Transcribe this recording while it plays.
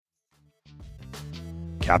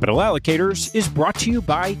Capital Allocators is brought to you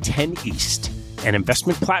by 10 East, an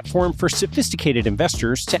investment platform for sophisticated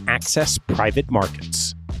investors to access private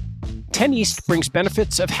markets. 10 East brings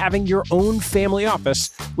benefits of having your own family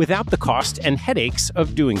office without the cost and headaches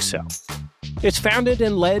of doing so. It's founded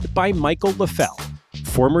and led by Michael LaFell,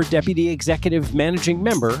 former Deputy Executive Managing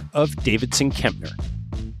Member of Davidson Kempner.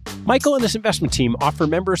 Michael and his investment team offer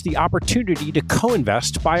members the opportunity to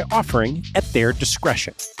co-invest by offering at their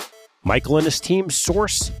discretion. Michael and his team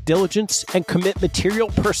source, diligence, and commit material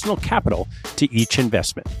personal capital to each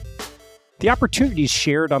investment. The opportunities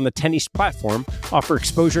shared on the 10 East platform offer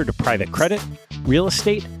exposure to private credit, real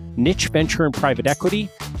estate, niche venture and private equity,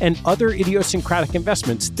 and other idiosyncratic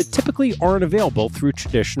investments that typically aren't available through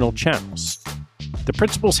traditional channels. The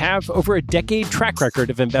principals have over a decade track record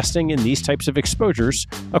of investing in these types of exposures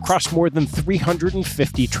across more than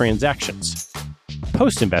 350 transactions.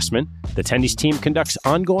 Post-investment, the 10 East team conducts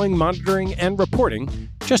ongoing monitoring and reporting,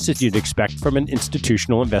 just as you'd expect from an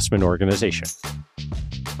institutional investment organization.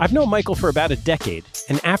 I've known Michael for about a decade,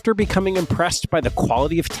 and after becoming impressed by the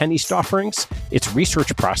quality of 10 East offerings, its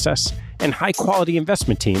research process, and high-quality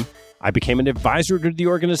investment team, I became an advisor to the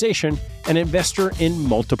organization and investor in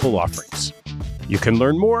multiple offerings. You can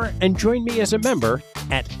learn more and join me as a member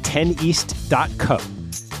at 10east.co.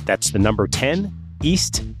 That's the number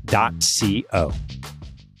 10east.co.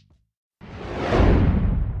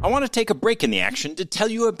 I want to take a break in the action to tell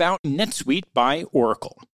you about NetSuite by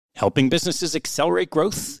Oracle, helping businesses accelerate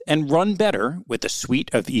growth and run better with a suite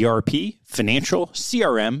of ERP, financial,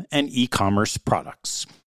 CRM, and e-commerce products.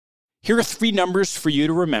 Here are three numbers for you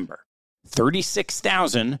to remember: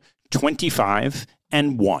 36,000, 25,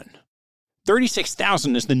 and 1.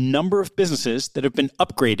 36,000 is the number of businesses that have been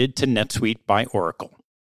upgraded to NetSuite by Oracle.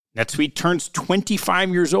 NetSuite turns 25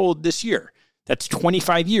 years old this year. That's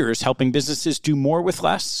 25 years helping businesses do more with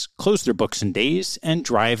less, close their books in days, and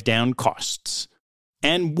drive down costs.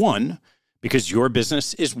 And 1, because your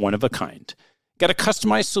business is one of a kind. Get a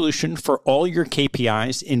customized solution for all your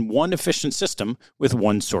KPIs in one efficient system with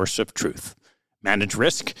one source of truth. Manage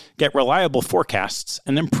risk, get reliable forecasts,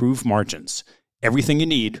 and improve margins. Everything you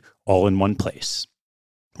need, all in one place.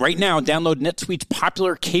 Right now, download NetSuite's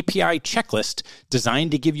popular KPI checklist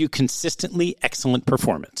designed to give you consistently excellent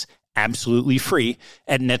performance, absolutely free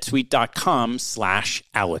at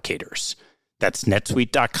netsuite.com/allocators. That's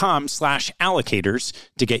netsuite.com/allocators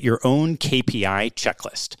to get your own KPI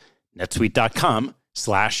checklist.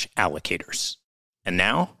 netsuite.com/allocators. And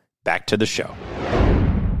now, back to the show.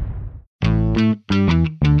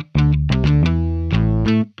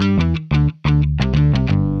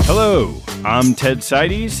 Hello, I'm Ted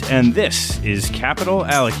Seides, and this is Capital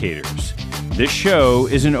Allocators. This show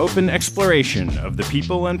is an open exploration of the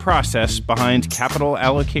people and process behind capital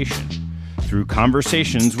allocation. Through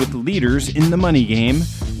conversations with leaders in the money game,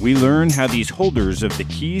 we learn how these holders of the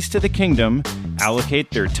keys to the kingdom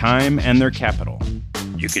allocate their time and their capital.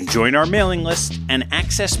 You can join our mailing list and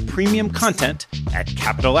access premium content at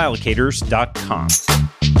capitalallocators.com.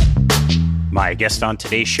 My guest on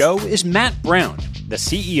today's show is Matt Brown, the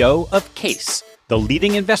CEO of Case, the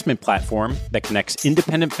leading investment platform that connects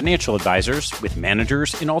independent financial advisors with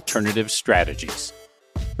managers in alternative strategies.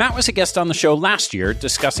 Matt was a guest on the show last year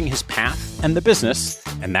discussing his path and the business,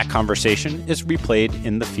 and that conversation is replayed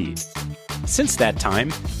in the feed. Since that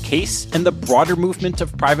time, Case and the broader movement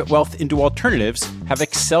of private wealth into alternatives have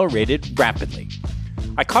accelerated rapidly.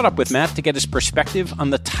 I caught up with Matt to get his perspective on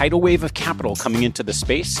the tidal wave of capital coming into the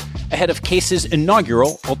space ahead of Case's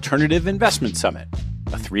inaugural Alternative Investment Summit,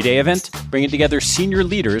 a 3-day event bringing together senior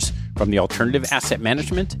leaders from the alternative asset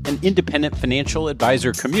management and independent financial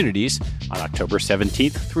advisor communities on October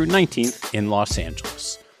 17th through 19th in Los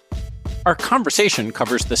Angeles. Our conversation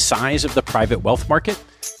covers the size of the private wealth market,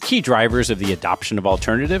 key drivers of the adoption of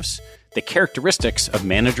alternatives, the characteristics of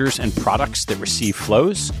managers and products that receive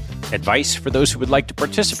flows, advice for those who would like to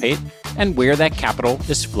participate, and where that capital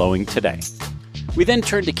is flowing today. We then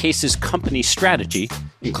turn to Case's company strategy,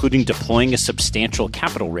 including deploying a substantial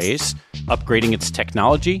capital raise, upgrading its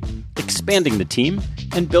technology, expanding the team,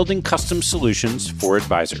 and building custom solutions for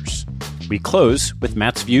advisors. We close with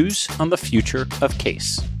Matt's views on the future of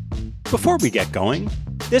Case. Before we get going,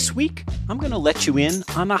 this week, I'm going to let you in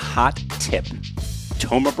on a hot tip.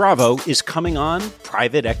 Thoma Bravo is coming on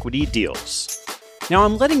private equity deals. Now,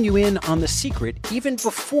 I'm letting you in on the secret even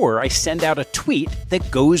before I send out a tweet that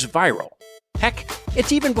goes viral. Heck,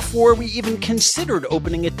 it's even before we even considered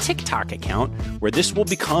opening a TikTok account where this will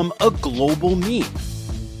become a global meme.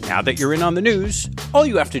 Now that you're in on the news, all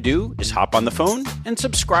you have to do is hop on the phone and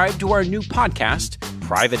subscribe to our new podcast,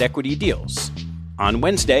 Private Equity Deals. On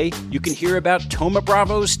Wednesday, you can hear about Thoma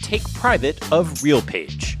Bravo's take private of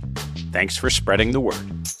RealPage. Thanks for spreading the word.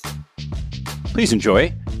 Please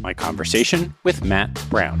enjoy my conversation with Matt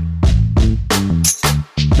Brown.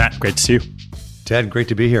 Matt, great to see you. Ted, great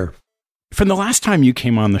to be here. From the last time you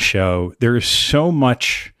came on the show, there is so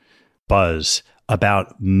much buzz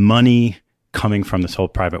about money coming from this whole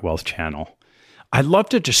private wealth channel. I'd love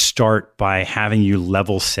to just start by having you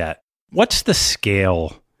level set. What's the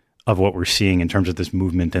scale of what we're seeing in terms of this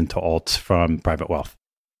movement into alts from private wealth?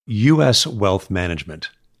 U.S. wealth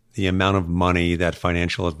management, the amount of money that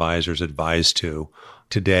financial advisors advise to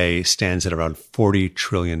today stands at around $40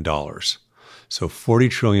 trillion. So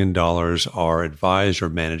 $40 trillion are advised or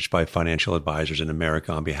managed by financial advisors in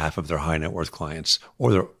America on behalf of their high net worth clients,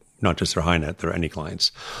 or not just their high net, their any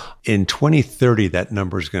clients. In 2030, that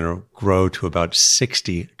number is going to grow to about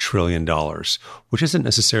 $60 trillion, which isn't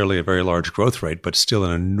necessarily a very large growth rate, but still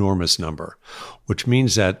an enormous number, which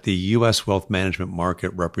means that the U.S. wealth management market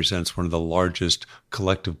represents one of the largest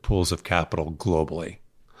collective pools of capital globally.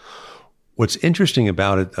 What's interesting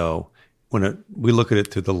about it, though, when we look at it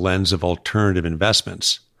through the lens of alternative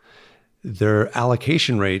investments, their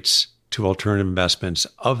allocation rates to alternative investments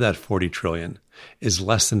of that 40 trillion is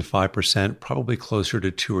less than 5%, probably closer to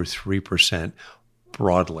 2 or 3%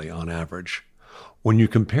 broadly on average. When you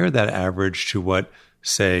compare that average to what,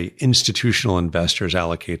 say, institutional investors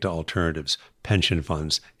allocate to alternatives, pension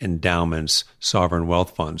funds, endowments, sovereign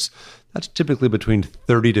wealth funds, that's typically between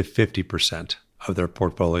 30 to 50% of their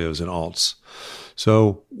portfolios in alts.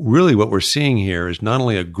 So really what we're seeing here is not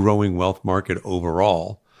only a growing wealth market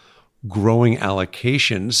overall, growing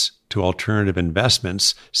allocations to alternative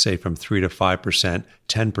investments, say from 3 to 5%,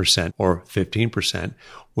 10%, or 15%,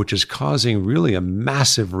 which is causing really a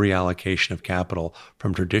massive reallocation of capital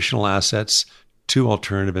from traditional assets to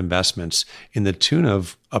alternative investments in the tune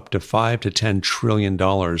of up to $5 to $10 trillion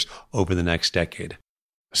over the next decade.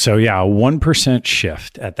 So yeah, a 1%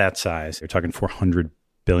 shift at that size, you're talking $400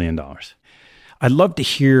 billion. I'd love to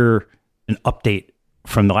hear an update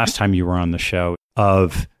from the last time you were on the show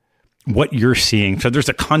of what you're seeing. So there's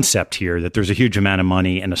a concept here that there's a huge amount of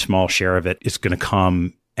money and a small share of it is going to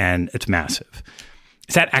come and it's massive.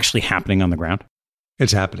 Is that actually happening on the ground?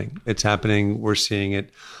 It's happening. It's happening. We're seeing it.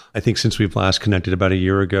 I think since we've last connected about a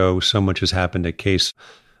year ago, so much has happened at Case.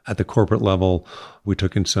 At the corporate level, we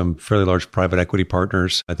took in some fairly large private equity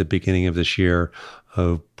partners at the beginning of this year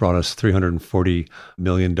who brought us $340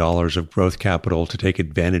 million of growth capital to take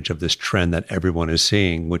advantage of this trend that everyone is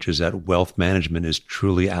seeing, which is that wealth management is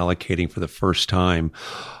truly allocating for the first time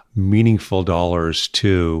meaningful dollars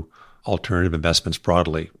to alternative investments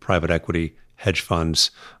broadly, private equity, hedge funds,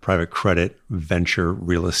 private credit, venture,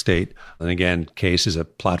 real estate. And again, Case is a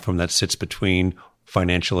platform that sits between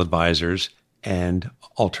financial advisors and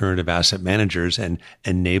alternative asset managers and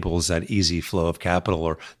enables that easy flow of capital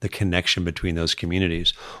or the connection between those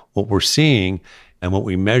communities. What we're seeing and what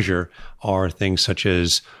we measure are things such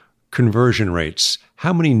as conversion rates.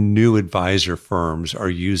 How many new advisor firms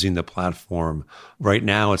are using the platform? Right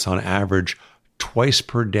now, it's on average twice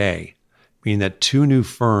per day, meaning that 2 new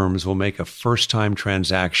firms will make a first-time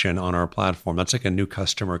transaction on our platform. That's like a new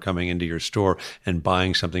customer coming into your store and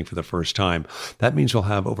buying something for the first time. That means we'll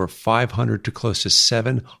have over 500 to close to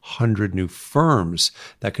 700 new firms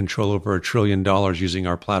that control over $1 trillion using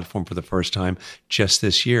our platform for the first time just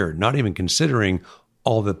this year, not even considering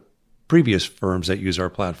all the previous firms that use our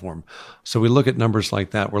platform. So we look at numbers like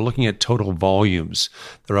that. We're looking at total volumes.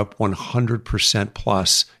 They're up 100%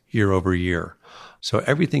 plus year over year. So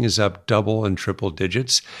everything is up double and triple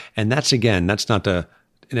digits. And that's not to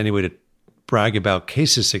in any way to brag about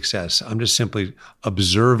Case's success. I'm just simply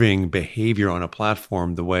observing behavior on a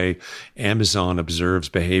platform the way Amazon observes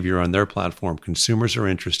behavior on their platform. Consumers are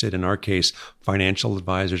interested. In our case, financial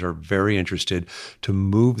advisors are very interested to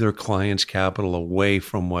move their clients' capital away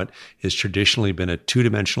from what has traditionally been a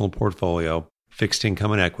 2-dimensional portfolio, fixed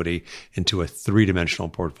income and equity, into a 3-dimensional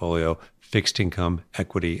portfolio, fixed income,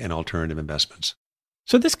 equity, and alternative investments.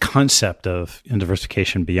 So this concept of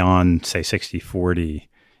diversification beyond, say, 60-40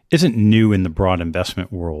 isn't new in the broad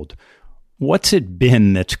investment world. What's it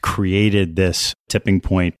been that's created this tipping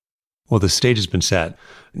point? Well, the stage has been set.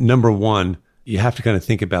 Number one, you have to kind of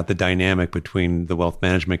think about the dynamic between the wealth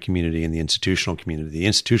management community and the institutional community. The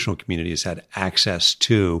institutional community has had access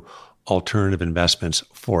to alternative investments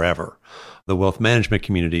forever. The wealth management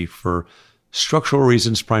community, for structural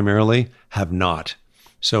reasons primarily, have not.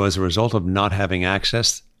 So as a result of not having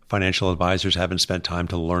access, financial advisors haven't spent time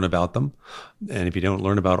to learn about them. And if you don't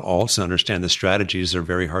learn about alts and understand the strategies, they're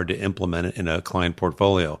very hard to implement it in a client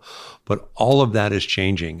portfolio. But all of that is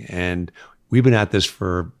changing. And We've been at this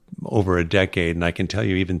for over a decade, and I can tell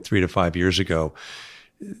you even 3 to 5 years ago,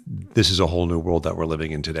 this is a whole new world that we're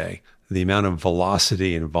living in today. The amount of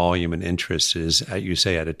velocity and volume and interest is, you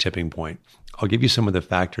say, at a tipping point. I'll give you some of the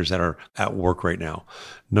factors that are at work right now.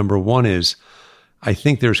 Number one is, I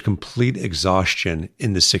think there's complete exhaustion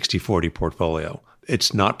in the 60/40 portfolio.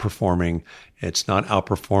 It's not performing. It's not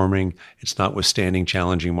outperforming. It's not withstanding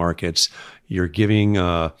challenging markets. You're giving,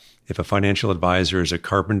 if a financial advisor is a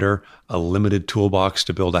carpenter, a limited toolbox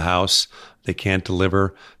to build a house. They can't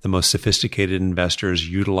deliver. The most sophisticated investors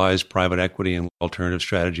utilize private equity and alternative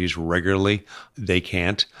strategies regularly. They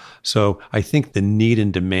can't. So I think the need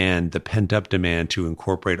and demand, the pent-up demand to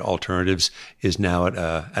incorporate alternatives is now at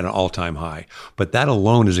an all-time high. But that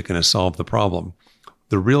alone isn't going to solve the problem.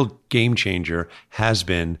 The real game changer has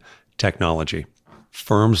been technology.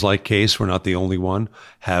 Firms like Case, we're not the only one,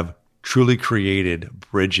 have truly created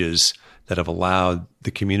bridges that have allowed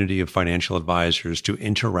the community of financial advisors to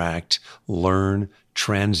interact, learn,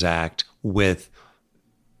 transact with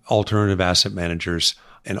alternative asset managers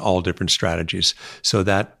and all different strategies. So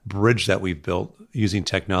that bridge that we've built using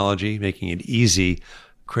technology, making it easy,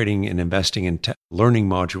 creating and investing in learning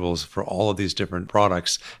modules for all of these different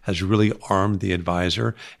products has really armed the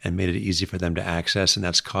advisor and made it easy for them to access. And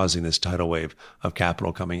that's causing this tidal wave of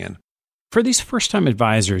capital coming in. For these first-time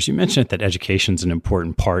advisors, you mentioned that education is an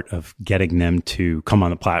important part of getting them to come on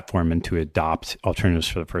the platform and to adopt alternatives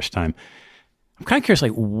for the first time. I'm kind of curious,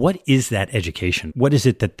 what is that education? What is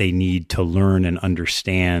it that they need to learn and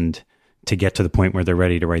understand to get to the point where they're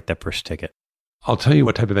ready to write that first ticket? I'll tell you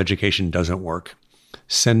what type of education doesn't work.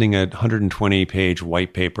 Sending a 120-page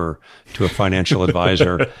white paper to a financial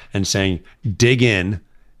advisor and saying, dig in,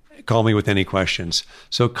 call me with any questions.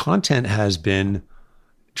 So content has been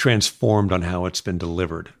transformed on how it's been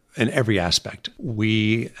delivered in every aspect.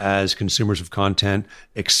 We, as consumers of content,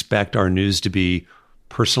 expect our news to be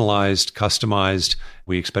personalized, customized.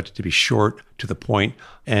 We expect it to be short, to the point.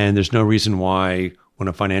 And there's no reason why when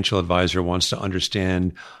a financial advisor wants to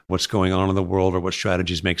understand what's going on in the world or what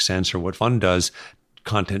strategies make sense or what fund does,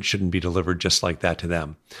 content shouldn't be delivered just like that to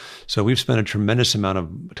them. So we've spent a tremendous amount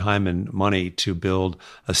of time and money to build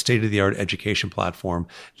a state-of-the-art education platform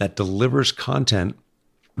that delivers content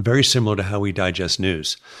very similar to how we digest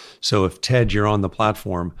news. So if, Ted, you're on the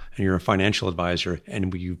platform and you're a financial advisor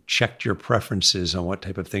and you've checked your preferences on what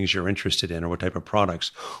type of things you're interested in or what type of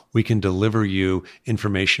products, we can deliver you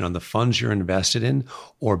information on the funds you're invested in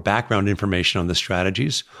or background information on the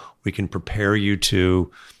strategies. We can prepare you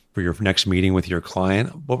for your next meeting with your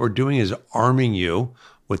client. What we're doing is arming you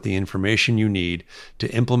with the information you need to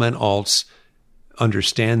implement alts,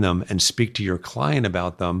 understand them, and speak to your client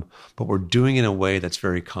about them, but we're doing it in a way that's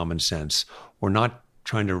very common sense. We're not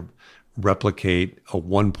trying to replicate a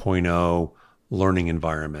 1.0 learning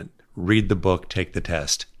environment. Read the book, take the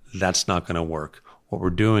test. That's not going to work. What we're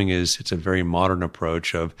doing is it's a very modern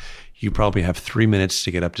approach of you probably have 3 minutes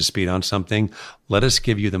to get up to speed on something. Let us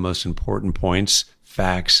give you the most important points,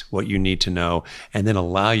 facts, what you need to know, and then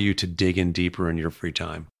allow you to dig in deeper in your free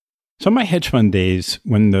time. So in my hedge fund days,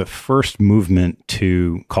 when the first movement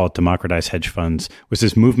to call it democratize hedge funds was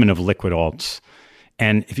this movement of liquid alts.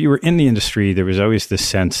 And if you were in the industry, there was always this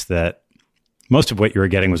sense that most of what you were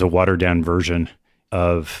getting was a watered down version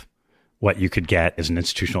of what you could get as an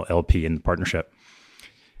institutional LP in the partnership.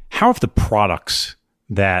 How have the products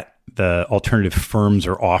that the alternative firms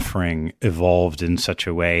are offering evolved in such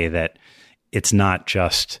a way that it's not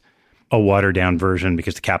just a watered down version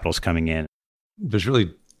because the capital's coming in? There's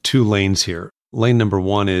really two lanes here. Lane number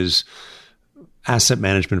one is asset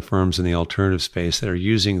management firms in the alternative space that are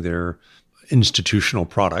using their institutional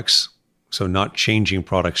products. So not changing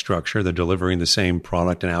product structure. They're delivering the same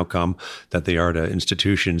product and outcome that they are to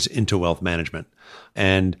institutions into wealth management.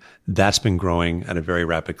 And that's been growing at a very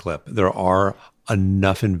rapid clip. There are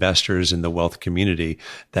enough investors in the wealth community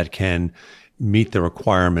that can meet the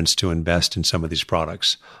requirements to invest in some of these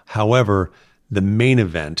products. However, the main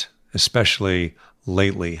event, especially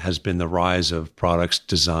lately, has been the rise of products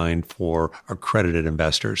designed for accredited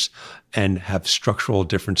investors and have structural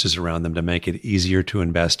differences around them to make it easier to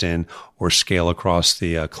invest in or scale across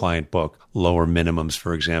the client book, lower minimums,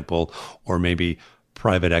 for example, or maybe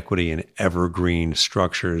private equity and evergreen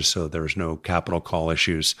structures so there's no capital call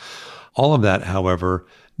issues. All of that, however,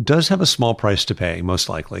 does have a small price to pay, most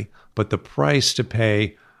likely, but the price to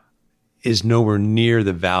pay is nowhere near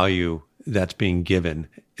the value that's being given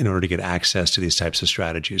in order to get access to these types of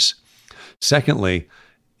strategies. Secondly,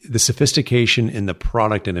 the sophistication in the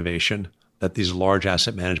product innovation that these large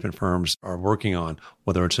asset management firms are working on,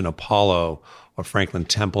 whether it's an Apollo or Franklin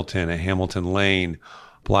Templeton, a Hamilton Lane,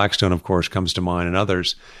 Blackstone, of course, comes to mind, and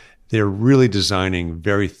others, They're really designing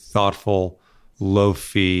very thoughtful, low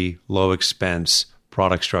fee, low expense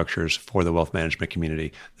product structures for the wealth management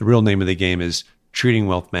community. The real name of the game is treating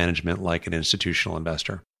wealth management like an institutional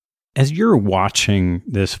investor. As you're watching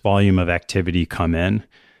this volume of activity come in,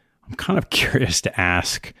 I'm kind of curious to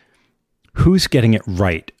ask, who's getting it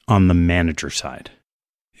right on the manager side?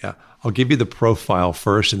 Yeah, I'll give you the profile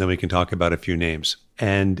first, and then we can talk about a few names.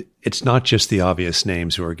 And it's not just the obvious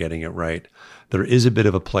names who are getting it right. There is a bit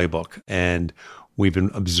of a playbook, and we've been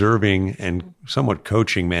observing and somewhat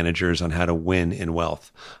coaching managers on how to win in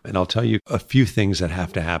wealth. And I'll tell you a few things that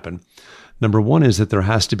have to happen. Number one is that there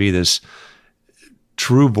has to be this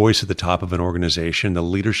true voice at the top of an organization, the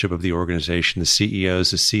leadership of the organization, the CEOs,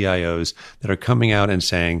 the CIOs that are coming out and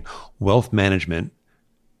saying wealth management,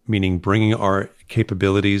 meaning bringing our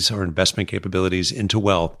capabilities, our investment capabilities into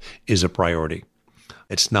wealth, is a priority.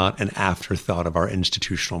 It's not an afterthought of our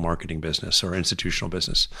institutional marketing business or institutional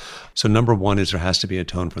business. So number one is there has to be a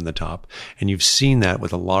tone from the top. And you've seen that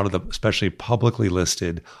with a lot of the, especially publicly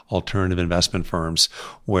listed alternative investment firms,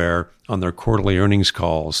 where on their quarterly earnings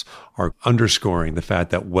calls are underscoring the fact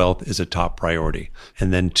that wealth is a top priority.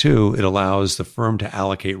 And then two, it allows the firm to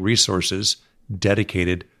allocate resources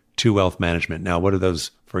dedicated to wealth management. Now, what are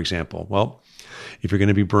those, for example? Well, if you're going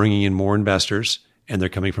to be bringing in more investors, and they're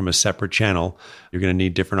coming from a separate channel, you're going to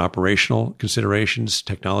need different operational considerations,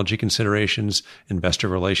 technology considerations, investor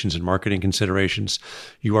relations and marketing considerations.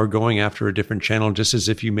 You are going after a different channel, just as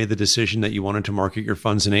if you made the decision that you wanted to market your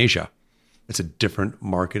funds in Asia. It's a different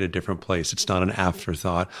market, a different place. It's not an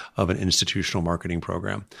afterthought of an institutional marketing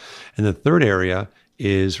program. And the third area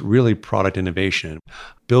is really product innovation,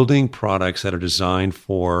 building products that are designed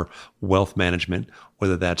for wealth management,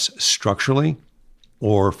 whether that's structurally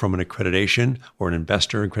or from an accreditation or an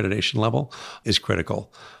investor accreditation level, is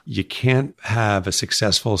critical. You can't have a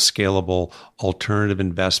successful, scalable alternative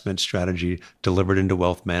investment strategy delivered into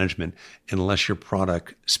wealth management unless your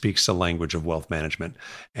product speaks the language of wealth management.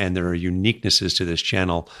 And there are uniquenesses to this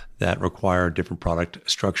channel that require different product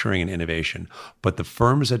structuring and innovation. But the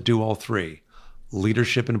firms that do all three,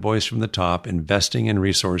 leadership and voice from the top, investing in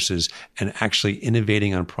resources, and actually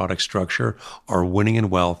innovating on product structure, are winning in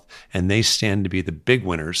wealth, and they stand to be the big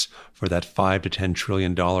winners for that $5 to $10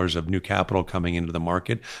 trillion of new capital coming into the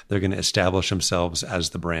market. They're going to establish themselves as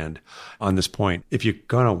the brand. On this point, if you're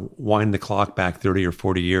going to wind the clock back 30 or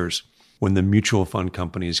 40 years, when the mutual fund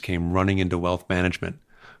companies came running into wealth management,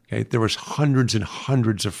 okay, there was hundreds and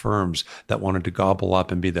hundreds of firms that wanted to gobble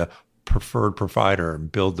up and be the preferred provider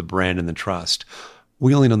and build the brand and the trust.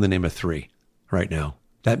 We only know the name of three right now.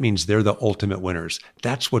 That means they're the ultimate winners.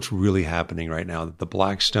 That's what's really happening right now. The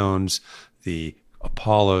Blackstones, the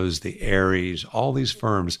Apollos, the Ares, all these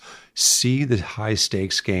firms see the high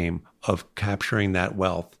stakes game of capturing that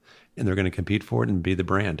wealth, and they're going to compete for it and be the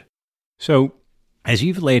brand. So as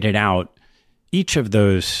you've laid it out, each of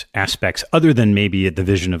those aspects, other than maybe the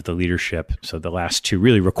vision of the leadership, so the last two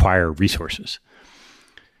really require resources.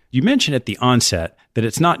 You mentioned at the onset that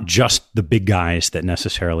it's not just the big guys that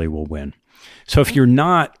necessarily will win. So if you're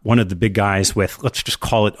not one of the big guys with, let's just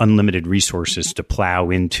call it unlimited resources to plow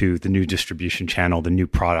into the new distribution channel, the new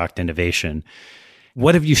product innovation,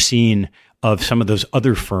 what have you seen of some of those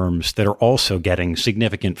other firms that are also getting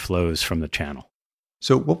significant flows from the channel?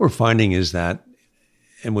 So what we're finding is that,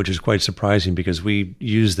 and which is quite surprising because we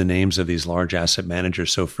use the names of these large asset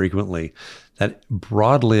managers so frequently, that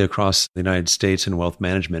broadly across the United States in wealth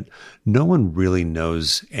management, no one really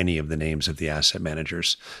knows any of the names of the asset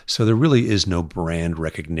managers. So there really is no brand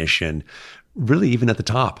recognition, really even at the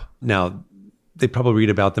top. Now, they probably read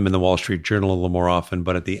about them in the Wall Street Journal a little more often,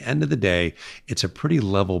 but at the end of the day, it's a pretty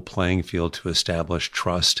level playing field to establish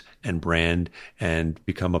trust and brand and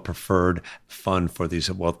become a preferred fund for these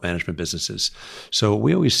wealth management businesses. So what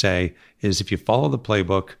we always say is if you follow the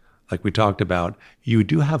playbook, like we talked about, you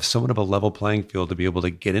do have somewhat of a level playing field to be able to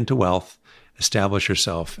get into wealth, establish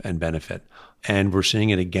yourself, and benefit. And we're seeing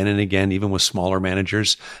it again and again, even with smaller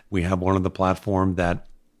managers. We have one on the platform, that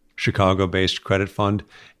Chicago-based credit fund,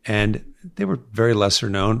 and they were very lesser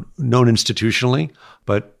known institutionally,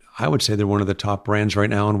 but I would say they're one of the top brands right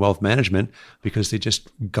now in wealth management because they just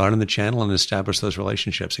got in the channel and established those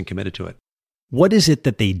relationships and committed to it. What is it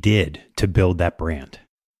that they did to build that brand?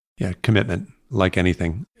 Yeah, commitment, like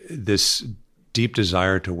anything. This deep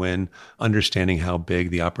desire to win, understanding how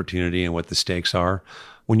big the opportunity and what the stakes are.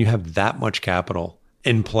 When you have that much capital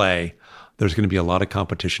in play, there's going to be a lot of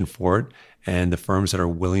competition for it. And the firms that are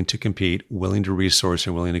willing to compete, willing to resource,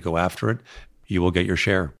 and willing to go after it, you will get your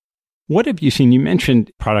share. What have you seen? You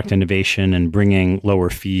mentioned product innovation and bringing lower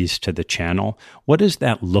fees to the channel. What does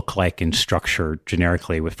that look like in structure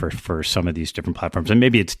generically for some of these different platforms? And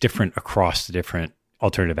maybe it's different across the different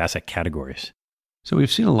alternative asset categories. So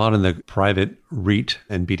we've seen a lot in the private REIT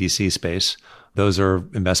and BDC space. Those are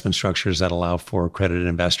investment structures that allow for accredited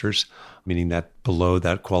investors, meaning that below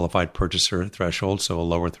that qualified purchaser threshold, so a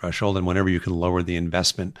lower threshold. And whenever you can lower the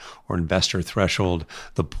investment or investor threshold,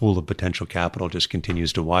 the pool of potential capital just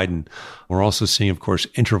continues to widen. We're also seeing, of course,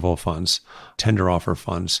 interval funds, tender offer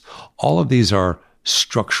funds. All of these are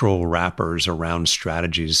structural wrappers around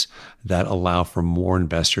strategies that allow for more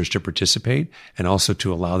investors to participate and also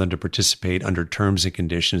to allow them to participate under terms and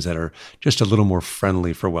conditions that are just a little more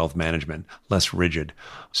friendly for wealth management, less rigid.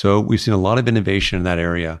 So we've seen a lot of innovation in that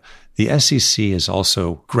area. The SEC is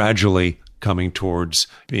also gradually coming towards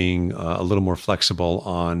being a little more flexible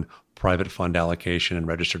on private fund allocation and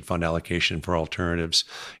registered fund allocation for alternatives.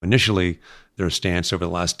 Initially, their stance over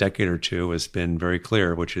the last decade or two has been very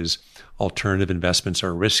clear, which is alternative investments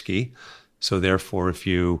are risky. So therefore, if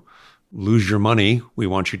you lose your money, we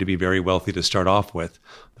want you to be very wealthy to start off with.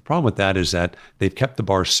 The problem with that is that they've kept the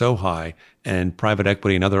bar so high and private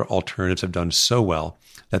equity and other alternatives have done so well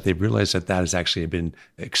that they've realized that that has actually been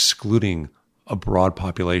excluding a broad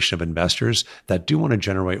population of investors that do want to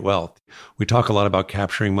generate wealth. We talk a lot about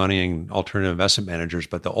capturing money and alternative investment managers,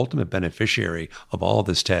 but the ultimate beneficiary of all of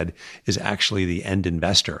this, Ted, is actually the end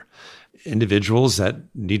investor. Individuals that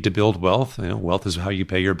need to build wealth, wealth is how you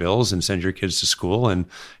pay your bills and send your kids to school and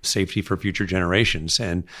safety for future generations.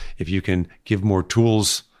 And if you can give more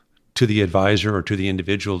tools to the advisor or to the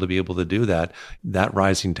individual to be able to do that, that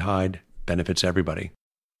rising tide benefits everybody.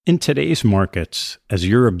 In today's markets, as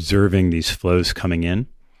you're observing these flows coming in,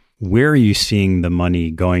 where are you seeing the money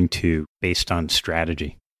going to based on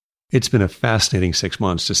strategy? It's been a fascinating 6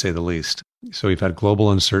 months, to say the least. So we've had global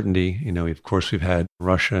uncertainty. Of course, we've had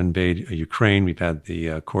Russia invade Ukraine. We've had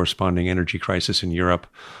the corresponding energy crisis in Europe.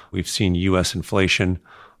 We've seen U.S. inflation.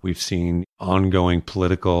 We've seen ongoing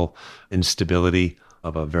political instability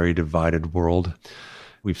of a very divided world.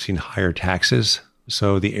 We've seen higher taxes.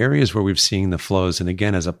 So the areas where we've seen the flows, and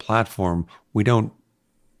again, as a platform, we don't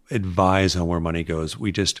advise on where money goes.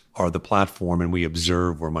 We just are the platform and we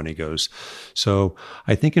observe where money goes. So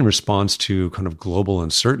I think in response to kind of global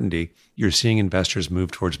uncertainty, you're seeing investors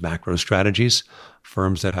move towards macro strategies,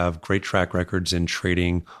 firms that have great track records in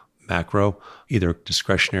trading macro, either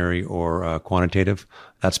discretionary or quantitative.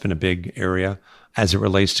 That's been a big area. As it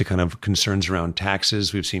relates to kind of concerns around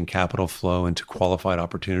taxes, we've seen capital flow into qualified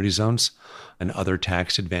opportunity zones and other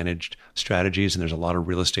tax-advantaged strategies. And there's a lot of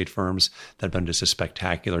real estate firms that have done just a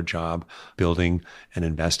spectacular job building and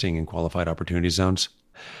investing in qualified opportunity zones.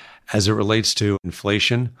 As it relates to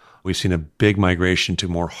inflation, we've seen a big migration to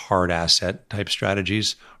more hard asset type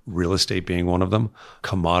strategies, real estate being one of them,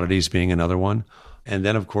 commodities being another one. And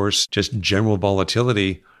then, of course, just general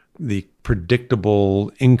volatility. The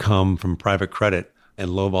predictable income from private credit and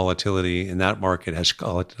low volatility in that market has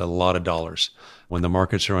collected a lot of dollars. When the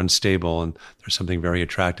markets are unstable, and there's something very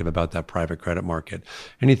attractive about that private credit market,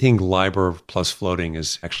 anything LIBOR plus floating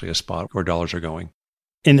is actually a spot where dollars are going.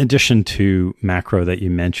 In addition to macro that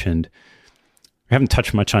you mentioned, we haven't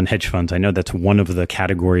touched much on hedge funds. I know that's one of the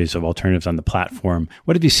categories of alternatives on the platform.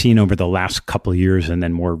 What have you seen over the last couple of years and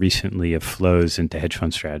then more recently of flows into hedge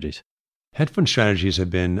fund strategies? Hedge fund strategies have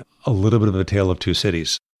been a little bit of a tale of two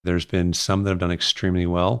cities. There's been some that have done extremely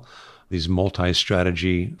well. These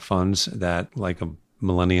multi-strategy funds that, like a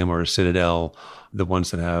Millennium or a Citadel, the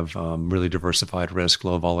ones that have really diversified risk,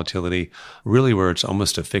 low volatility, really where it's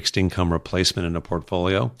almost a fixed income replacement in a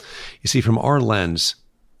portfolio. You see, from our lens,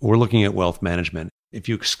 we're looking at wealth management. If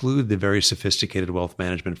you exclude the very sophisticated wealth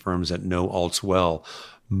management firms that know alts well,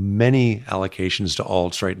 many allocations to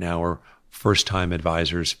alts right now are first-time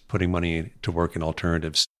advisors putting money to work in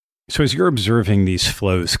alternatives. So as you're observing these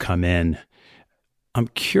flows come in, I'm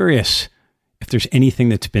curious if there's anything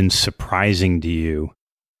that's been surprising to you.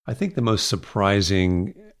 I think the most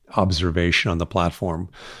surprising observation on the platform,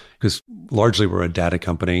 because largely we're a data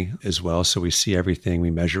company as well, so we see everything,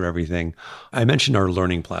 we measure everything. I mentioned our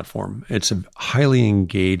learning platform. It's a highly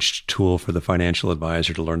engaged tool for the financial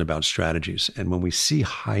advisor to learn about strategies. And when we see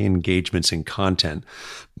high engagements in content,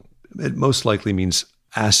 it most likely means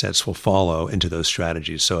assets will follow into those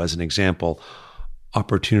strategies. So as an example,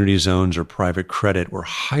 opportunity zones or private credit were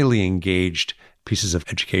highly engaged pieces of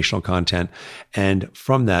educational content. And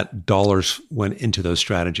from that, dollars went into those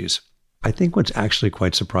strategies. I think what's actually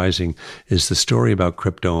quite surprising is the story about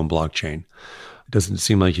crypto and blockchain. It doesn't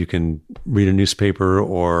seem like you can read a newspaper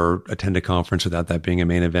or attend a conference without that being a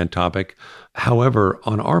main event topic. However,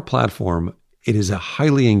 on our platform, It is a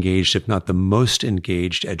highly engaged, if not the most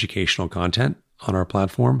engaged educational content on our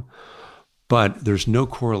platform, but there's no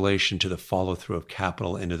correlation to the follow through of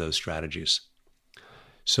capital into those strategies.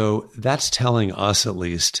 So that's telling us at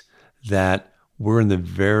least that we're in the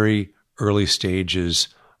very early stages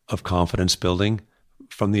of confidence building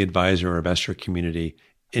from the advisor or investor community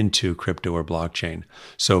into crypto or blockchain.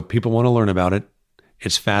 So people want to learn about it.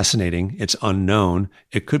 It's fascinating. It's unknown.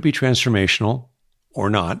 It could be transformational or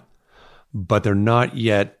not, but they're not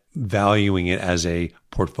yet valuing it as a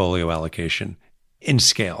portfolio allocation in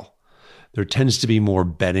scale. There tends to be more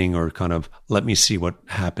betting or kind of, let me see what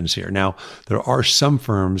happens here. Now, there are some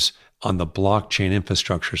firms on the blockchain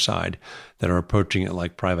infrastructure side that are approaching it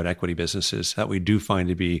like private equity businesses that we do find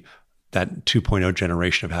to be that 2.0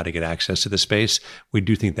 generation of how to get access to the space. We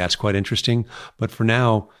do think that's quite interesting. But for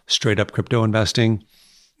now, straight up crypto investing,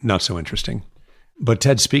 not so interesting. But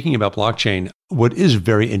Ted, speaking about blockchain, what is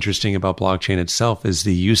very interesting about blockchain itself is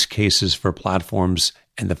the use cases for platforms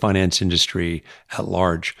and the finance industry at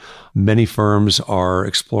large. Many firms are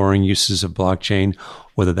exploring uses of blockchain,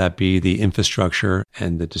 whether that be the infrastructure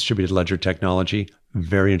and the distributed ledger technology.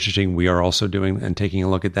 Very interesting. We are also doing and taking a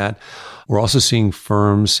look at that. We're also seeing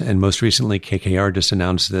firms, and most recently KKR just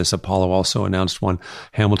announced this. Apollo also announced one,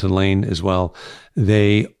 Hamilton Lane as well.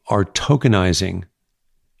 They are tokenizing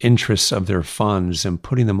interests of their funds and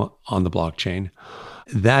putting them on the blockchain.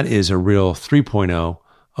 That is a real 3.0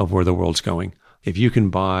 of where the world's going. If you can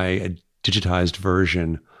buy a digitized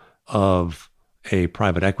version of a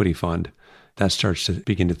private equity fund, that starts to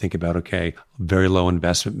begin to think about, okay, very low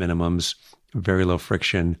investment minimums, very low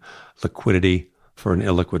friction, liquidity for an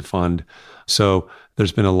illiquid fund. So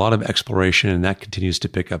there's been a lot of exploration, and that continues to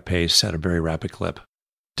pick up pace at a very rapid clip.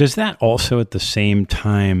 Does that also at the same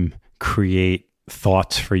time create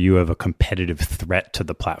thoughts for you of a competitive threat to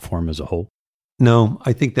the platform as a whole? No,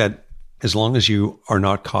 I think that as long as you are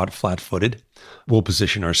not caught flat-footed, we'll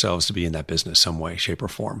position ourselves to be in that business some way, shape, or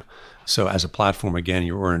form. So as a platform, again,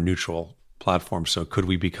 you're a neutral platform. So could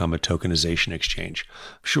we become a tokenization exchange?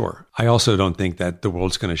 Sure. I also don't think that the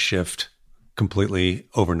world's going to shift completely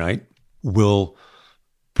overnight. Will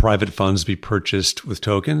private funds be purchased with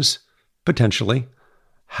tokens? Potentially.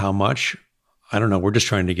 How much? I don't know. We're just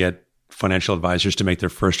trying to get financial advisors to make their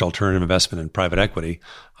first alternative investment in private equity.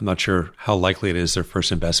 I'm not sure how likely it is their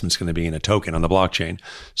first investment is going to be in a token on the blockchain.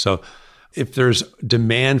 So if there's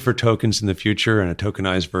demand for tokens in the future and a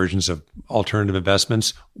tokenized versions of alternative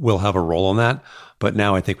investments, we'll have a role in that. But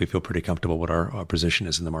now I think we feel pretty comfortable what our position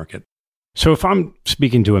is in the market. So if I'm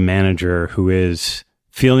speaking to a manager who is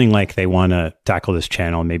feeling like they want to tackle this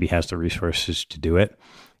channel and maybe has the resources to do it,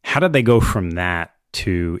 how do they go from that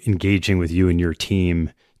to engaging with you and your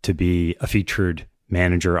team to be a featured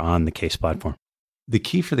manager on the Case platform? The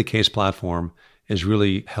key for the Case platform is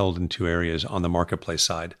really held in two areas. On the marketplace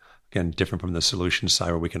side, again, different from the solutions side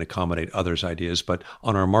where we can accommodate others' ideas, but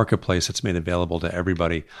on our marketplace, it's made available to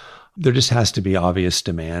everybody. There just has to be obvious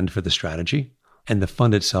demand for the strategy, and the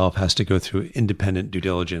fund itself has to go through independent due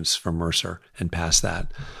diligence from Mercer and pass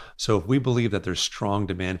that. So if we believe that there's strong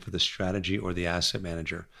demand for the strategy or the asset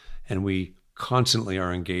manager, and we constantly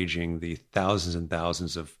are engaging the thousands and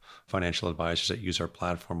thousands of financial advisors that use our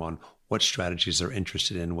platform on what strategies they're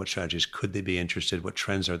interested in, what strategies could they be interested, what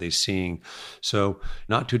trends are they seeing. So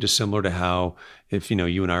not too dissimilar to how if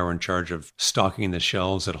you and I were in charge of stocking the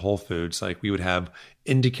shelves at Whole Foods, like we would have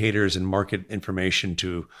indicators and market information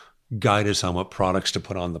to guide us on what products to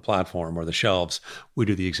put on the platform or the shelves. We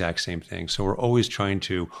do the exact same thing. So we're always trying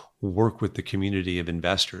to work with the community of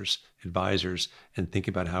investors, advisors, and think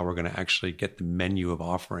about how we're going to actually get the menu of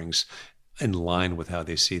offerings in line with how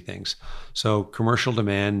they see things. So commercial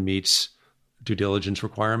demand meets due diligence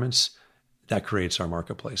requirements. That creates our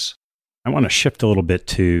marketplace. I want to shift a little bit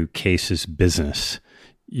to Case's business.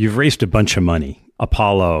 You've raised a bunch of money.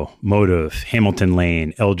 Apollo, Motive, Hamilton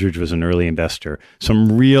Lane, Eldridge was an early investor,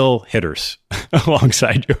 some real hitters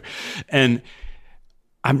alongside you. And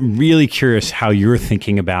I'm really curious how you're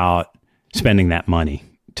thinking about spending that money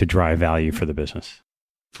to drive value for the business.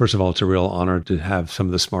 First of all, it's a real honor to have some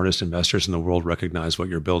of the smartest investors in the world recognize what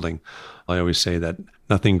you're building. I always say that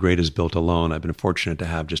nothing great is built alone. I've been fortunate to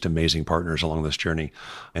have just amazing partners along this journey,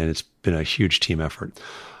 and it's been a huge team effort.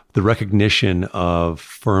 The recognition of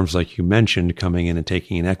firms like you mentioned coming in and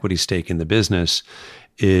taking an equity stake in the business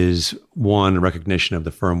is one, a recognition of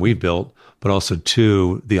the firm we've built, but also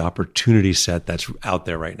two, the opportunity set that's out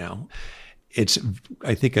there right now. It's,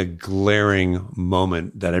 I think, a glaring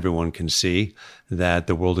moment that everyone can see that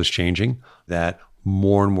the world is changing, that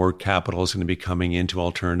more and more capital is going to be coming into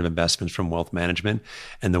alternative investments from wealth management,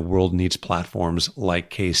 and the world needs platforms like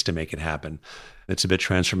Case to make it happen. It's a bit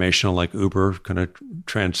transformational, like Uber kind of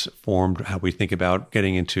transformed how we think about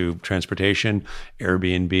getting into transportation,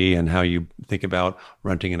 Airbnb, and how you think about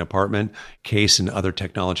renting an apartment. Case and other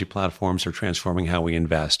technology platforms are transforming how we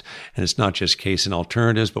invest. And it's not just Case and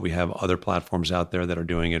alternatives, but we have other platforms out there that are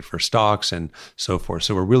doing it for stocks and so forth.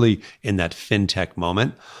 So we're really in that fintech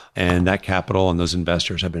moment, and that capital and those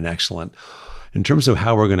investors have been excellent. In terms of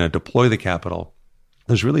how we're going to deploy the capital,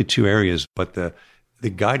 there's really two areas, but the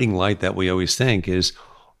guiding light that we always think is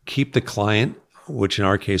keep the client, which in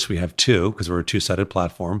our case we have two because we're a two-sided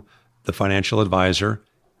platform, the financial advisor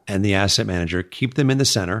and the asset manager, keep them in the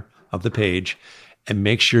center of the page and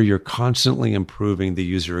make sure you're constantly improving the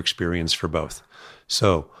user experience for both.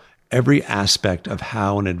 So every aspect of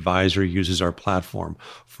how an advisor uses our platform,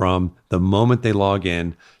 from the moment they log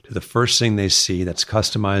in to the first thing they see that's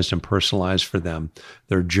customized and personalized for them,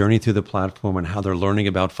 their journey through the platform and how they're learning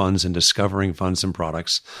about funds and discovering funds and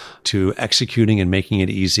products, to executing and making it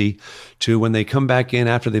easy, to when they come back in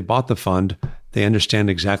after they bought the fund, they understand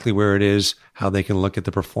exactly where it is, how they can look at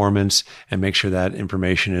the performance and make sure that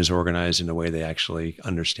information is organized in a way they actually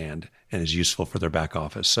understand and is useful for their back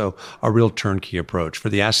office. So a real turnkey approach. For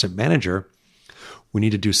the asset manager, we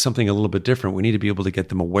need to do something a little bit different. We need to be able to get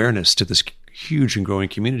them awareness to this huge and growing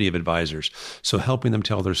community of advisors. So helping them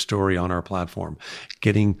tell their story on our platform,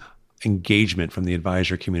 getting engagement from the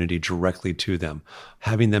advisor community directly to them,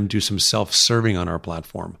 having them do some self-serving on our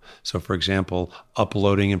platform. So for example,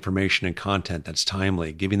 uploading information and content that's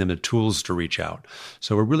timely, giving them the tools to reach out.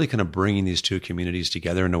 So we're really kind of bringing these two communities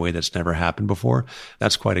together in a way that's never happened before.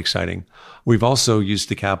 That's quite exciting. We've also used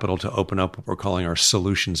the capital to open up what we're calling our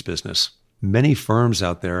solutions business. Many firms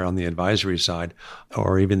out there on the advisory side,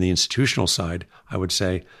 or even the institutional side, I would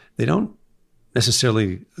say, they don't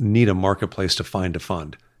necessarily need a marketplace to find a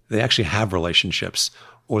fund. They actually have relationships,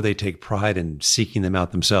 or they take pride in seeking them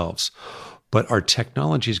out themselves. But our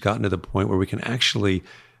technology has gotten to the point where we can actually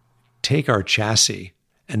take our chassis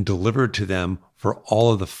and deliver it to them for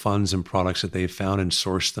all of the funds and products that they've found and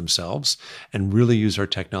sourced themselves, and really use our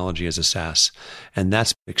technology as a SaaS. And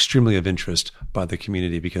that's extremely of interest by the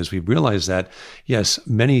community, because we realize that, yes,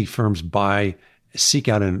 many firms seek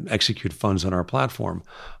out and execute funds on our platform,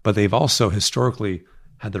 but they've also historically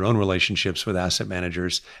had their own relationships with asset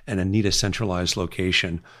managers and need a centralized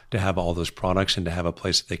location to have all those products and to have a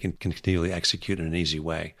place that they can continually execute in an easy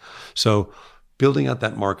way. So building out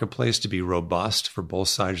that marketplace to be robust for both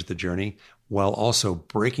sides of the journey, while also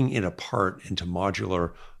breaking it apart into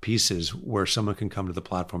modular pieces where someone can come to the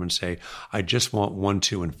platform and say, I just want 1,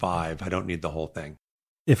 2, and 5. I don't need the whole thing.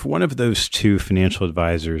 If one of those two financial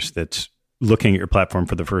advisors that's looking at your platform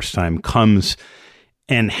for the first time comes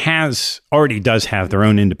and already does have their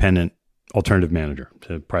own independent alternative manager,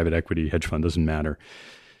 to private equity, hedge fund, doesn't matter,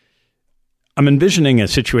 I'm envisioning a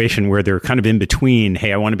situation where they're kind of in between,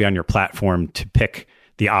 hey, I want to be on your platform to pick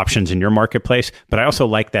the options in your marketplace, but I also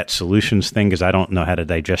like that solutions thing because I don't know how to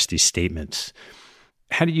digest these statements.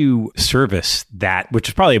 How do you service that, which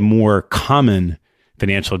is probably a more common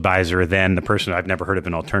financial advisor than the person I've never heard of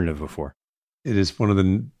an alternative before? It is one of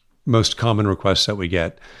the most common requests that we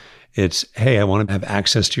get. It's, hey, I want to have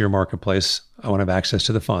access to your marketplace. I want to have access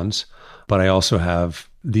to the funds, but I also have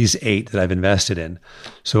these 8 that I've invested in.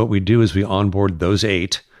 So what we do is we onboard those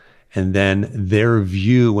 8, and then their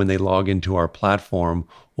view when they log into our platform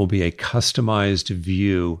will be a customized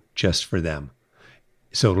view just for them.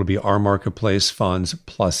 So it'll be our marketplace funds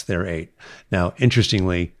plus their 8. Now,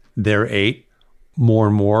 interestingly, their 8, more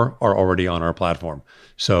and more, are already on our platform.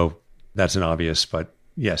 So that's an obvious, but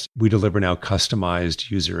yes, we deliver now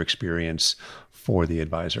customized user experience for the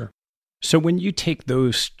advisor. So when you take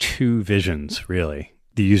those two visions, really,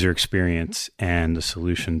 the user experience and the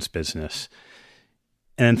solutions business,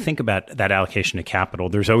 and then think about that allocation of capital,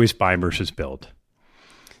 there's always buy versus build.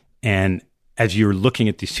 And as you're looking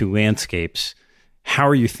at these two landscapes, how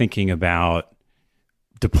are you thinking about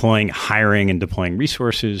hiring and deploying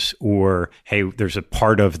resources, or, hey, there's a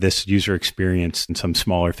part of this user experience in some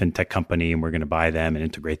smaller fintech company and we're going to buy them and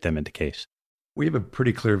integrate them into Case? We have a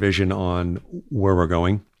pretty clear vision on where we're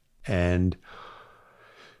going. And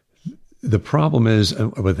the problem is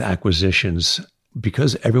with acquisitions,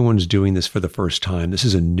 because everyone's doing this for the first time, this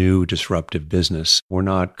is a new disruptive business. We're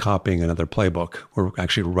not copying another playbook. We're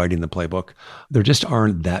actually writing the playbook. There just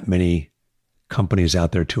aren't that many companies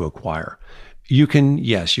out there to acquire. You can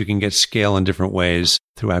get scale in different ways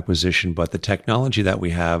through acquisition, but the technology that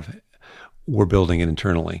we have, we're building it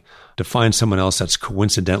internally. To find someone else that's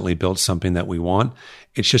coincidentally built something that we want,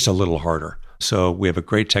 it's just a little harder. So we have a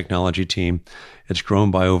great technology team. It's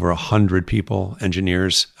grown by over 100 people,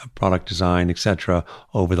 engineers, product design, et cetera,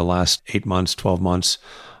 over the last 8 months, 12 months.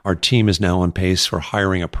 Our team is now on pace for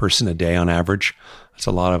hiring a person a day on average. It's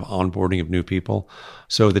a lot of onboarding of new people.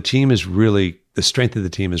 So the strength of the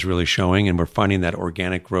team is really showing, and we're finding that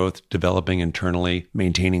organic growth, developing internally,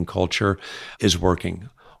 maintaining culture is working.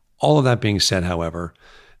 All of that being said, however,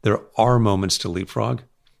 there are moments to leapfrog.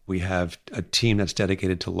 We have a team that's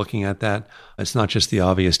dedicated to looking at that. It's not just the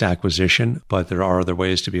obvious acquisition, but there are other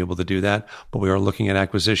ways to be able to do that. But we are looking at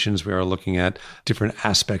acquisitions. We are looking at different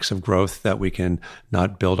aspects of growth that we can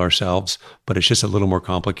not build ourselves. But it's just a little more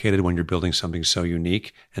complicated when you're building something so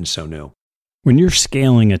unique and so new. When you're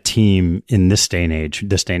scaling a team in this day and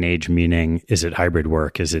age meaning, is it hybrid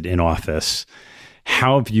work? Is it in office?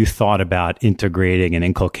 How have you thought about integrating and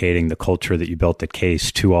inculcating the culture that you built at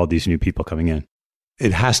Case to all these new people coming in?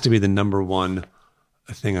 It has to be the number one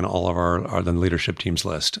thing on all of our leadership team's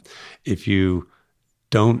list. If you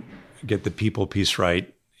don't get the people piece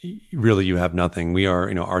right, really you have nothing. We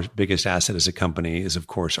are, our biggest asset as a company is, of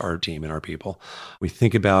course, our team and our people. We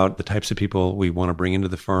think about the types of people we want to bring into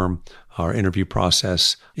the firm. Our interview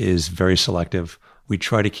process is very selective. We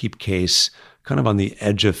try to keep Case kind of on the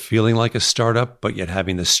edge of feeling like a startup, but yet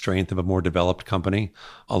having the strength of a more developed company.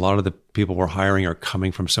 A lot of the people we're hiring are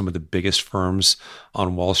coming from some of the biggest firms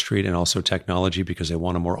on Wall Street and also technology because they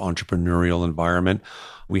want a more entrepreneurial environment.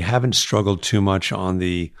 We haven't struggled too much on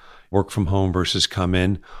the work from home versus come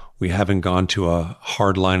in. We haven't gone to a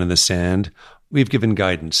hard line in the sand. We've given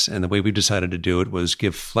guidance, and the way we decided to do it was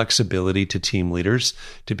give flexibility to team leaders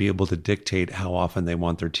to be able to dictate how often they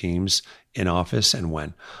want their teams in office and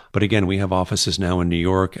when. But again, we have offices now in New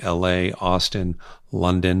York, LA, Austin,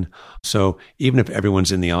 London. So even if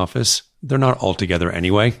everyone's in the office, they're not all together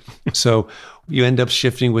anyway. So you end up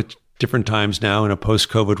shifting with different times now in a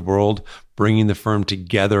post-COVID world. Bringing the firm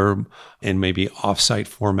together in maybe offsite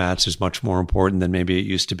formats is much more important than maybe it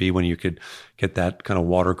used to be when you could get that kind of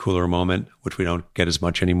water cooler moment, which we don't get as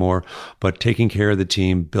much anymore. But taking care of the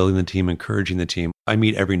team, building the team, encouraging the team. I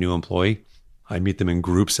meet every new employee. I meet them in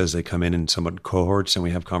groups as they come in somewhat cohorts, and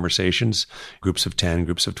we have conversations, groups of 10,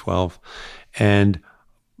 groups of 12. And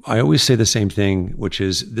I always say the same thing, which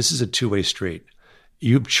is this is a two-way street.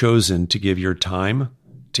 You've chosen to give your time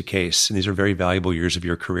to Case, and these are very valuable years of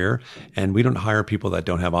your career. And we don't hire people that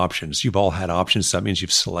don't have options. You've all had options. So that means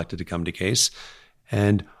you've selected to come to Case.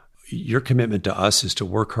 And your commitment to us is to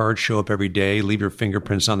work hard, show up every day, leave your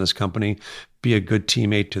fingerprints on this company, be a good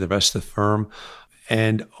teammate to the rest of the firm.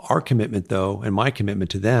 And our commitment, though, and my commitment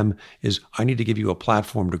to them is I need to give you a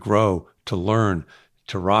platform to grow, to learn,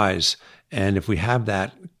 to rise. And if we have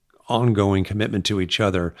that ongoing commitment to each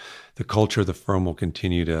other, the culture of the firm will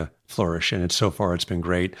continue to flourish. And so far, it's been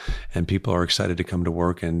great. And people are excited to come to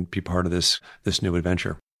work and be part of this new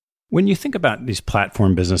adventure. When you think about these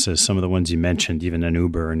platform businesses, some of the ones you mentioned, even an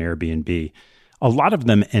Uber and Airbnb, a lot of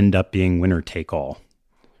them end up being winner take all,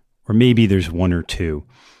 or maybe there's one or two.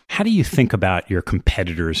 How do you think about your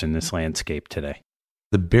competitors in this landscape today?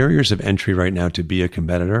 The barriers of entry right now to be a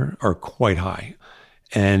competitor are quite high.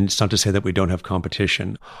 And it's not to say that we don't have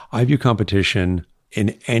competition. I view competition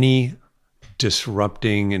in any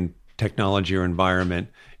disrupting and technology or environment.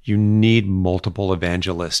 You need multiple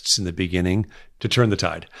evangelists in the beginning to turn the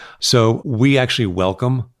tide. So we actually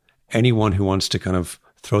welcome anyone who wants to kind of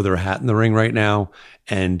throw their hat in the ring right now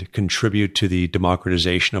and contribute to the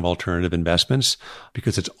democratization of alternative investments,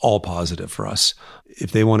 because it's all positive for us.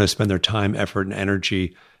 If they want to spend their time, effort, and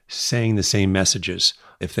energy saying the same messages,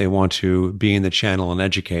 if they want to be in the channel and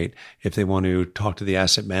educate, if they want to talk to the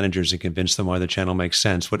asset managers and convince them why the channel makes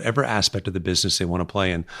sense, whatever aspect of the business they want to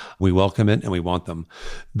play in, we welcome it and we want them.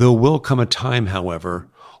 There will come a time, however,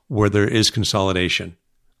 where there is consolidation.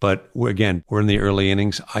 But we're in the early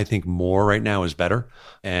innings. I think more right now is better.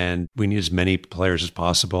 And we need as many players as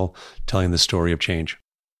possible telling the story of change.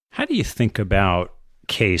 How do you think about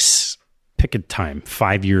Case, pick a time,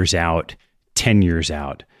 5 years out, 10 years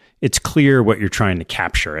out? It's clear what you're trying to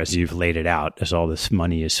capture as you've laid it out, as all this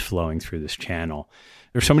money is flowing through this channel.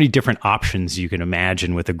 There's so many different options you can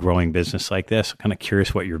imagine with a growing business like this. I'm kind of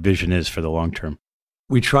curious what your vision is for the long term.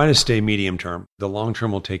 We try to stay medium term. The long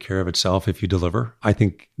term will take care of itself if you deliver. I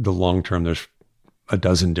think the long term, there's a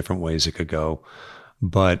dozen different ways it could go.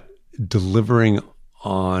 But delivering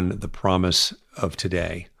on the promise of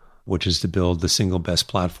today, which is to build the single best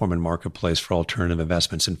platform and marketplace for alternative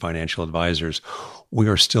investments and financial advisors, we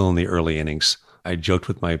are still in the early innings. I joked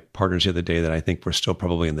with my partners the other day that I think we're still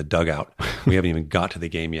probably in the dugout. We haven't even got to the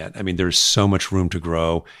game yet. I mean, there's so much room to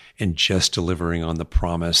grow in just delivering on the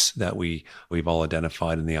promise that we've all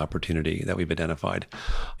identified and the opportunity that we've identified.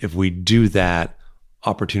 If we do that,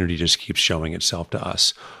 opportunity just keeps showing itself to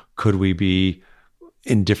us. Could we be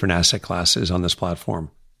in different asset classes on this platform?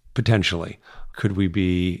 Potentially. Could we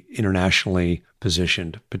be internationally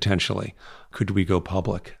positioned? Potentially. Could we go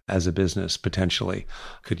public as a business? Potentially.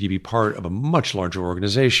 Could you be part of a much larger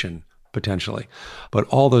organization? Potentially. But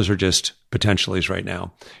all those are just potentialities right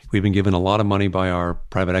now. We've been given a lot of money by our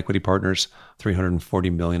private equity partners,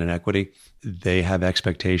 $340 million in equity. They have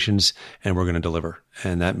expectations and we're going to deliver.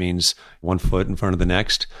 And that means one foot in front of the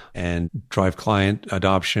next and drive client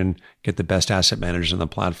adoption, get the best asset managers on the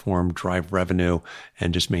platform, drive revenue,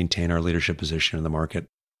 and just maintain our leadership position in the market.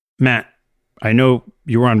 Matt, I know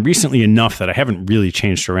you were on recently enough that I haven't really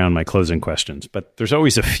changed around my closing questions, but there's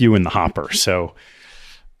always a few in the hopper. So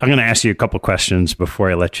I'm going to ask you a couple questions before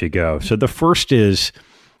I let you go. So the first is,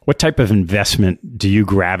 what type of investment do you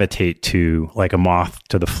gravitate to like a moth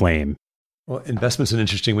to the flame? Well, investment's an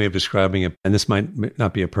interesting way of describing it. And this might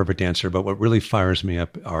not be a perfect answer, but what really fires me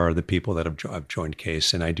up are the people that have joined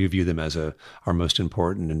Case. And I do view them as our most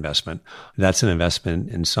important investment. That's an investment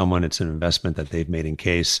in someone. It's an investment that they've made in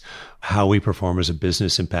Case. How we perform as a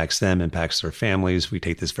business impacts them, impacts their families. We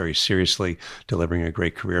take this very seriously, delivering a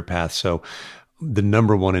great career path. So the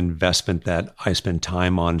number one investment that I spend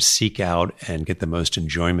time on, seek out, and get the most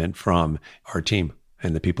enjoyment from our team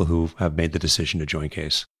and the people who have made the decision to join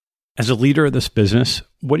Case. As a leader of this business,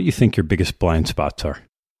 what do you think your biggest blind spots are?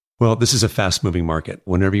 Well, this is a fast-moving market.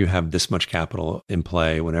 Whenever you have this much capital in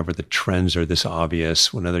play, whenever the trends are this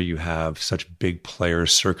obvious, whenever you have such big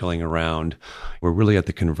players circling around, we're really at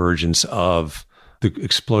the convergence of the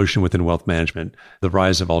explosion within wealth management, the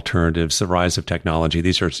rise of alternatives, the rise of technology.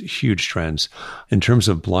 These are huge trends. In terms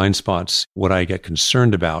of blind spots, what I get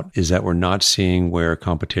concerned about is that we're not seeing where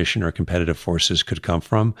competition or competitive forces could come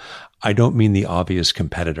from. I don't mean the obvious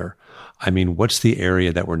competitor. I mean, what's the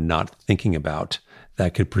area that we're not thinking about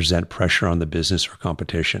that could present pressure on the business or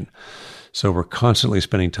competition? So we're constantly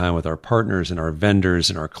spending time with our partners and our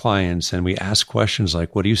vendors and our clients, and we ask questions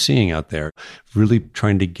like, what are you seeing out there? Really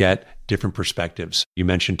trying to get different perspectives. You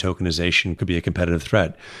mentioned tokenization could be a competitive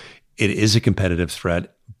threat. It is a competitive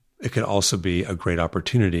threat. It could also be a great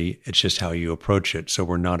opportunity. It's just how you approach it. So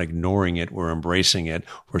we're not ignoring it. We're embracing it.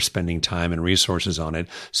 We're spending time and resources on it.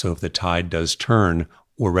 So if the tide does turn,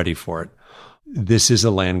 we're ready for it. This is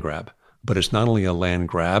a land grab, but it's not only a land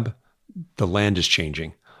grab, the land is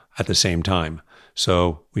changing at the same time.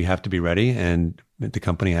 So we have to be ready, and the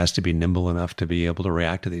company has to be nimble enough to be able to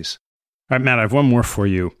react to these. All right, Matt, I have one more for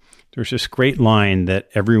you. There's this great line that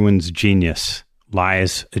everyone's genius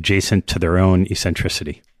lies adjacent to their own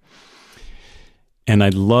eccentricity. And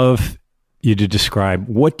I'd love you to describe,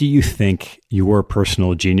 what do you think your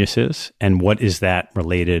personal genius is, and what is that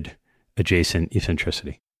related adjacent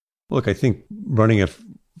eccentricity? Look, I think running a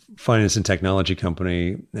finance and technology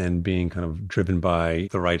company and being kind of driven by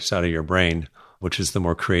the right side of your brain, which is the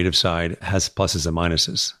more creative side, has pluses and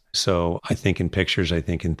minuses. So I think in pictures, I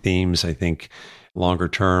think in themes, I think longer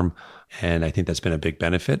term, and I think that's been a big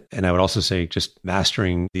benefit. And I would also say just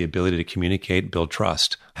mastering the ability to communicate, build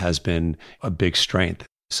trust has been a big strength.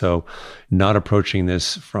 So not approaching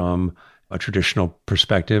this from a traditional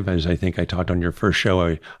perspective, as I think I talked on your first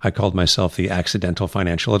show, I called myself the accidental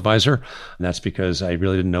financial advisor. And that's because I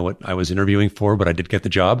really didn't know what I was interviewing for, but I did get the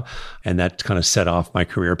job. And that kind of set off my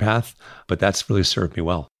career path. But that's really served me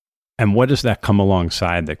well. And what does that come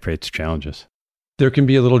alongside that creates challenges? There can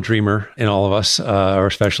be a little dreamer in all of us, or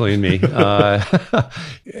especially in me,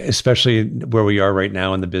 especially where we are right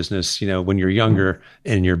now in the business. You know, when you're younger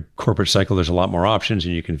in your corporate cycle, there's a lot more options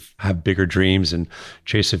and you can have bigger dreams and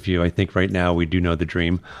chase a few. I think right now we do know the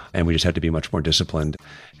dream and we just have to be much more disciplined.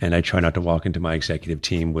 And I try not to walk into my executive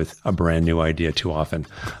team with a brand new idea too often.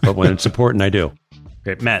 But when it's important, I do.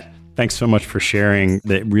 Great. Matt, thanks so much for sharing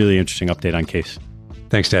the really interesting update on Case.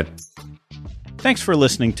 Thanks, Ted. Thanks for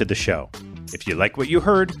listening to the show. If you like what you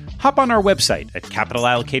heard, hop on our website at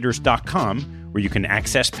capitalallocators.com, where you can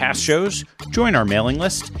access past shows, join our mailing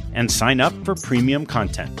list, and sign up for premium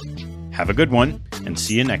content. Have a good one, and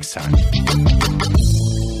see you next time.